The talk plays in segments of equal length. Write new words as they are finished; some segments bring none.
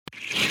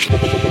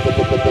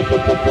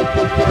The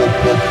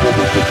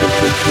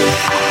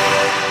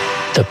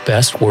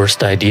Best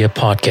Worst Idea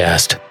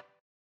Podcast.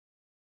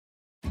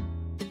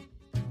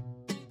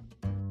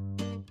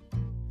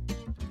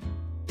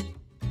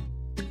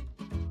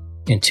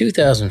 In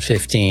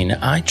 2015,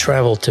 I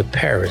traveled to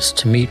Paris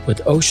to meet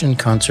with ocean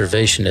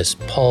conservationist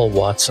Paul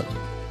Watson.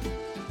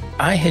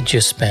 I had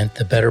just spent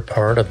the better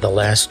part of the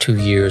last 2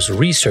 years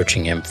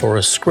researching him for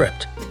a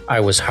script I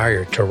was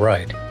hired to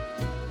write.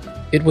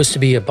 It was to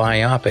be a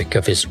biopic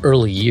of his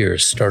early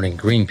years starting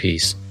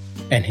Greenpeace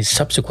and his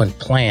subsequent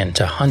plan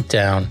to hunt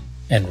down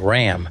and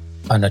ram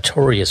a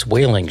notorious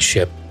whaling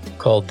ship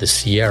called the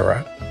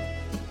Sierra.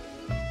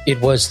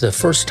 It was the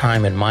first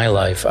time in my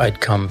life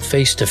I'd come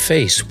face to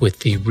face with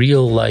the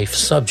real-life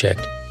subject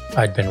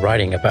I'd been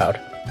writing about.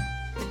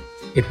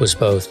 It was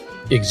both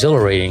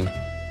exhilarating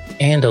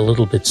and a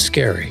little bit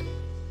scary.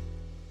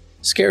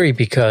 Scary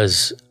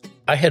because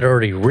I had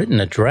already written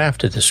a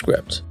draft of the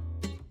script.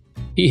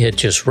 He had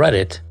just read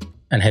it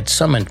and had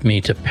summoned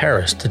me to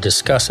Paris to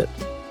discuss it.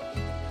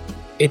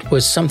 It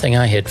was something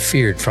I had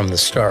feared from the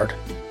start.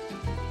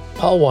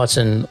 Paul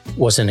Watson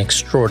was an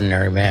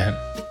extraordinary man,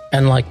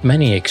 and like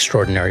many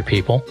extraordinary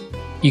people,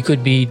 he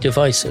could be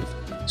divisive,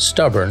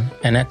 stubborn,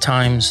 and at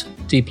times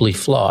deeply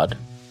flawed.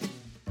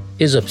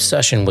 His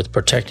obsession with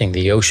protecting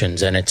the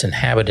oceans and its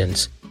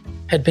inhabitants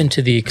had been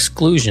to the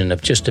exclusion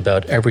of just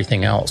about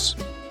everything else.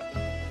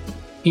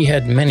 He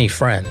had many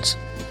friends,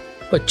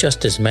 but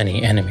just as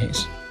many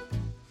enemies.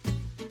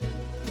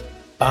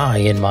 I,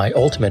 in my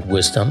ultimate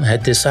wisdom,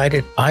 had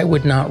decided I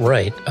would not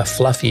write a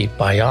fluffy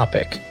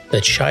biopic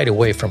that shied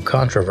away from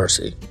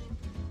controversy.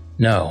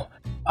 No,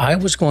 I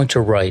was going to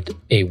write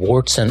a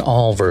warts and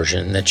all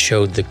version that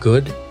showed the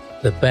good,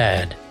 the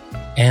bad,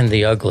 and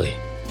the ugly.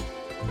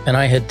 And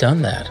I had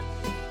done that.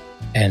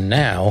 And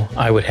now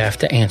I would have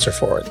to answer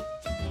for it.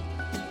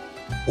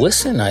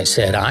 Listen, I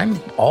said,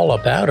 I'm all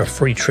about a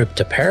free trip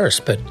to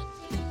Paris, but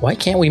why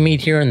can't we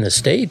meet here in the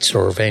States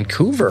or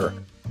Vancouver?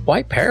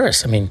 Why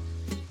Paris? I mean,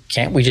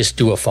 can't we just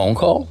do a phone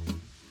call?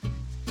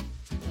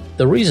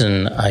 The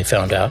reason, I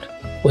found out,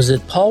 was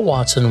that Paul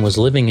Watson was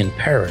living in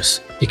Paris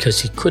because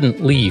he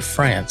couldn't leave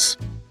France.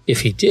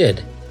 If he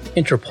did,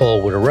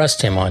 Interpol would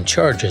arrest him on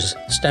charges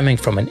stemming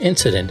from an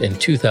incident in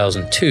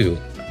 2002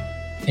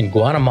 in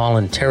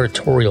Guatemalan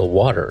territorial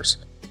waters,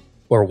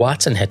 where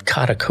Watson had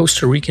caught a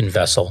Costa Rican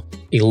vessel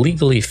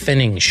illegally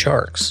finning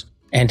sharks,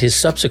 and his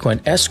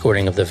subsequent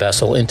escorting of the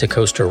vessel into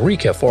Costa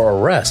Rica for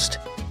arrest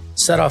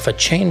set off a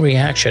chain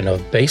reaction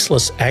of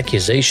baseless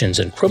accusations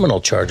and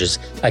criminal charges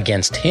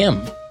against him.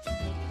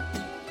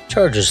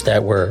 Charges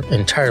that were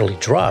entirely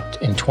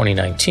dropped in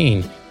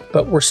 2019,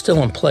 but were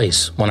still in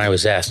place when I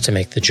was asked to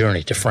make the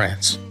journey to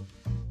France.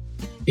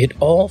 It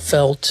all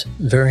felt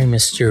very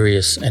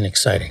mysterious and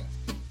exciting.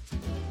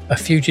 A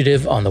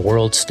fugitive on the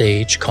world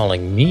stage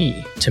calling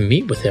me to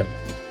meet with him,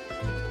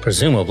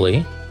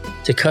 presumably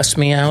to cuss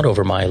me out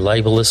over my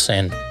libelous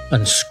and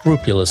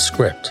unscrupulous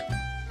script.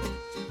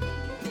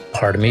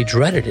 Part of me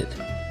dreaded it,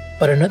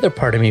 but another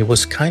part of me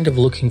was kind of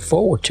looking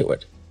forward to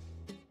it.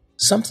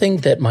 Something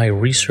that my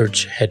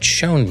research had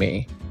shown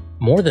me,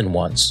 more than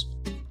once,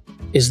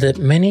 is that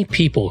many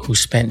people who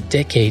spent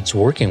decades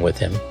working with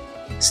him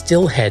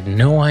still had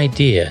no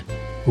idea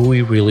who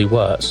he really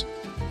was.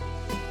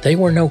 They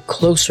were no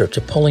closer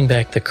to pulling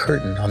back the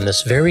curtain on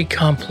this very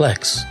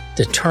complex,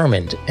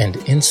 determined, and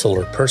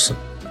insular person.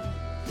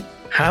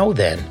 How,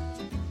 then,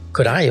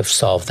 could I have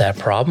solved that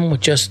problem with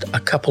just a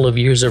couple of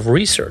years of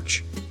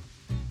research?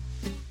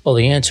 Well,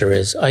 the answer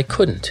is I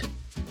couldn't.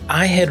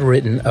 I had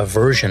written a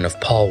version of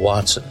Paul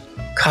Watson,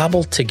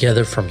 cobbled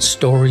together from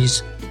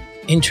stories,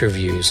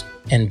 interviews,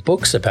 and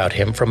books about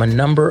him from a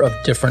number of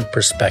different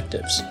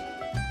perspectives.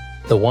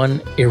 The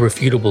one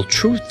irrefutable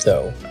truth,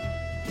 though,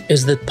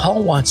 is that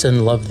Paul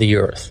Watson loved the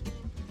earth.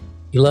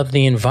 He loved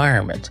the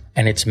environment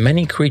and its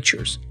many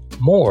creatures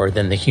more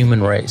than the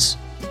human race.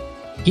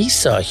 He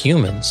saw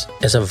humans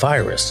as a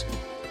virus,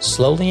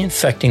 slowly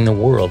infecting the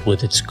world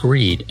with its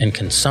greed and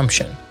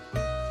consumption,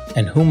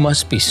 and who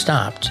must be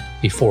stopped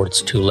before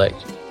it's too late.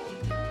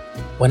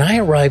 When I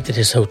arrived at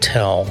his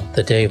hotel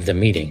the day of the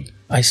meeting,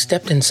 I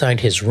stepped inside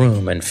his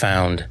room and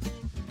found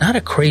not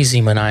a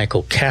crazy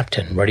maniacal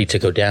captain ready to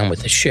go down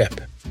with the ship,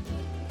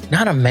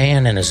 not a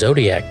man in a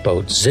Zodiac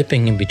boat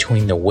zipping in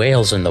between the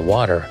whales in the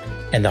water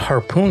and the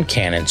harpoon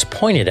cannons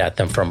pointed at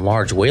them from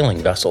large whaling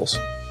vessels.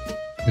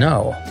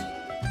 No,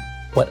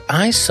 what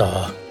I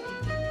saw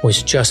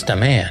was just a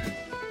man.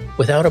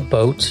 Without a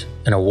boat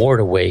and a war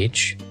to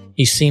wage,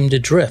 he seemed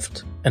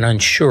adrift and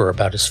unsure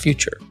about his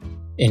future.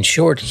 In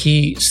short,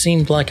 he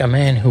seemed like a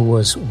man who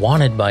was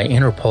wanted by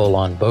Interpol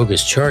on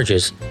bogus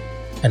charges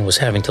and was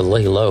having to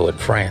lay low in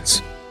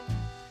France.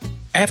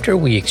 After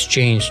we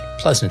exchanged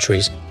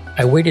pleasantries,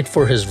 I waited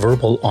for his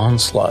verbal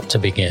onslaught to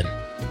begin.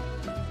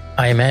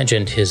 I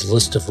imagined his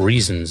list of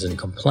reasons and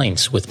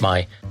complaints with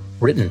my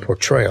written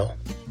portrayal.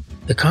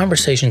 The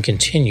conversation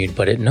continued,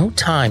 but at no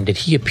time did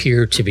he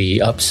appear to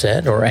be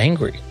upset or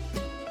angry.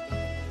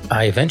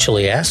 I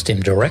eventually asked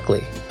him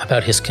directly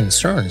about his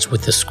concerns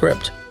with the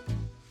script.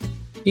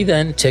 He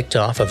then ticked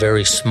off a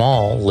very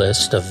small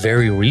list of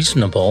very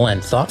reasonable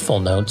and thoughtful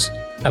notes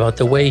about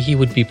the way he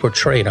would be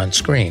portrayed on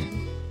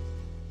screen.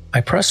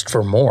 I pressed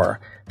for more.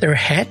 There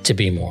had to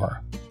be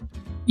more.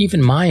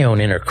 Even my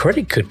own inner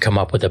critic could come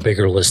up with a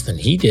bigger list than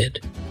he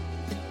did.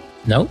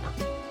 Nope.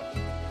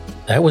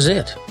 That was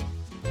it.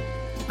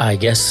 I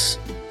guess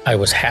I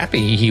was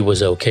happy he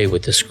was okay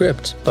with the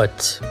script,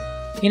 but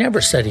he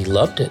never said he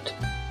loved it.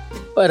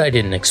 But I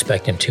didn't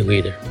expect him to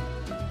either.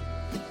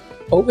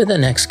 Over the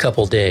next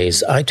couple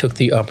days, I took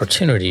the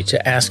opportunity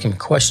to ask him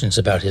questions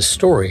about his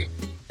story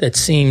that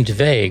seemed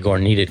vague or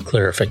needed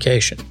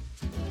clarification.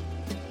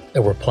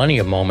 There were plenty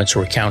of moments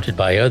recounted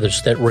by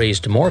others that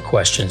raised more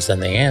questions than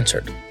they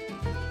answered.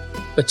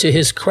 But to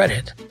his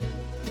credit,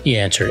 he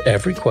answered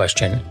every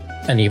question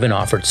and even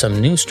offered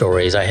some new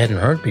stories I hadn't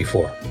heard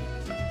before.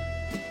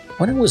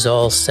 When it was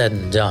all said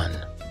and done,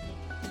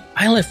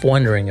 I left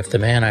wondering if the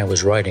man I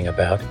was writing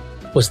about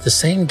was the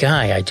same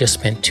guy I just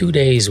spent 2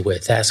 days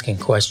with asking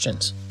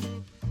questions.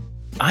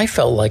 I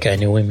felt like I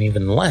knew him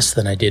even less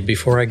than I did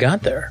before I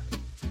got there.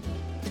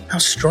 How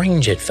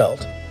strange it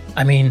felt.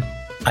 I mean,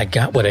 I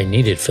got what I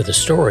needed for the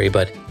story,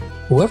 but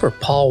whoever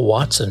Paul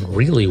Watson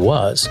really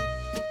was,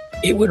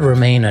 it would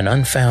remain an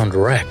unfound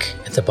wreck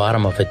at the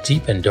bottom of a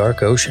deep and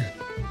dark ocean.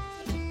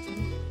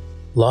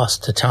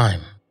 Lost to time.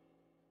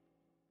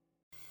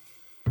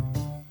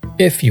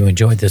 If you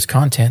enjoyed this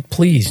content,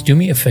 please do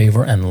me a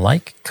favor and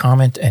like,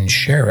 comment, and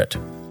share it.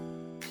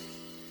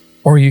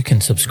 Or you can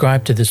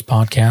subscribe to this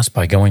podcast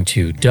by going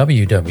to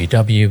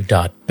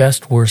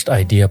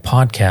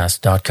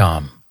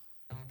www.bestworstideapodcast.com.